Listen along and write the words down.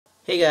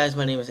Hey guys,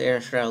 my name is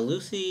Aaron Stroud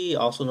Lucy,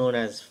 also known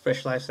as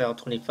Fresh Lifestyle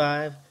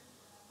 25,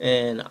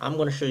 and I'm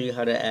going to show you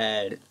how to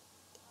add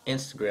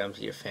Instagram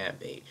to your fan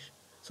page.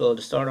 So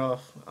to start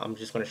off, I'm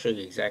just going to show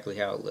you exactly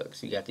how it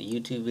looks. You got the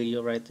YouTube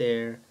video right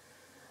there.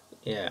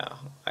 Yeah,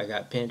 I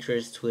got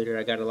Pinterest, Twitter,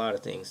 I got a lot of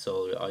things.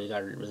 So all you got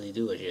to really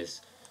do is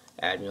just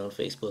add me on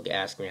Facebook,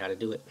 ask me how to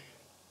do it.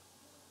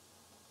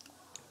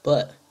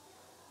 But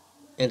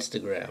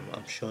Instagram,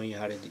 I'm showing you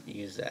how to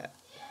use that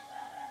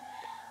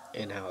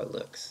and how it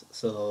looks.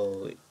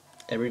 So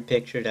every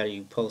picture that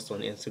you post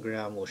on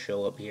Instagram will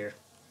show up here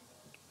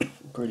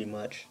pretty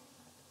much.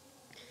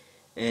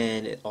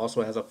 And it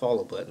also has a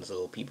follow button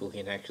so people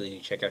can actually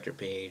check out your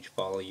page,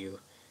 follow you.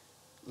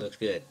 Looks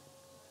good.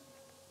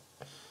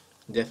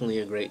 Definitely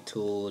a great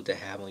tool to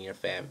have on your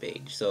fan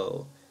page.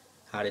 So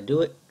how to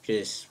do it,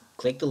 just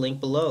click the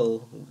link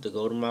below to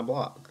go to my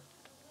blog,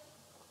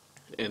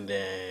 and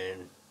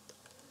then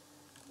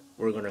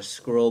we're gonna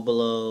scroll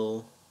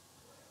below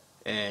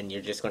and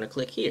you're just gonna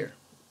click here.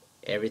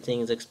 Everything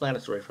is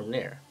explanatory from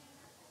there.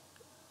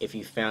 If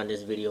you found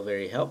this video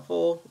very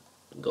helpful,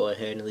 go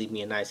ahead and leave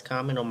me a nice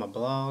comment on my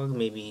blog,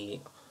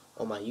 maybe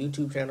on my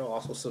YouTube channel.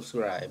 Also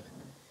subscribe.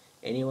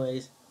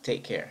 Anyways,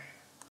 take care.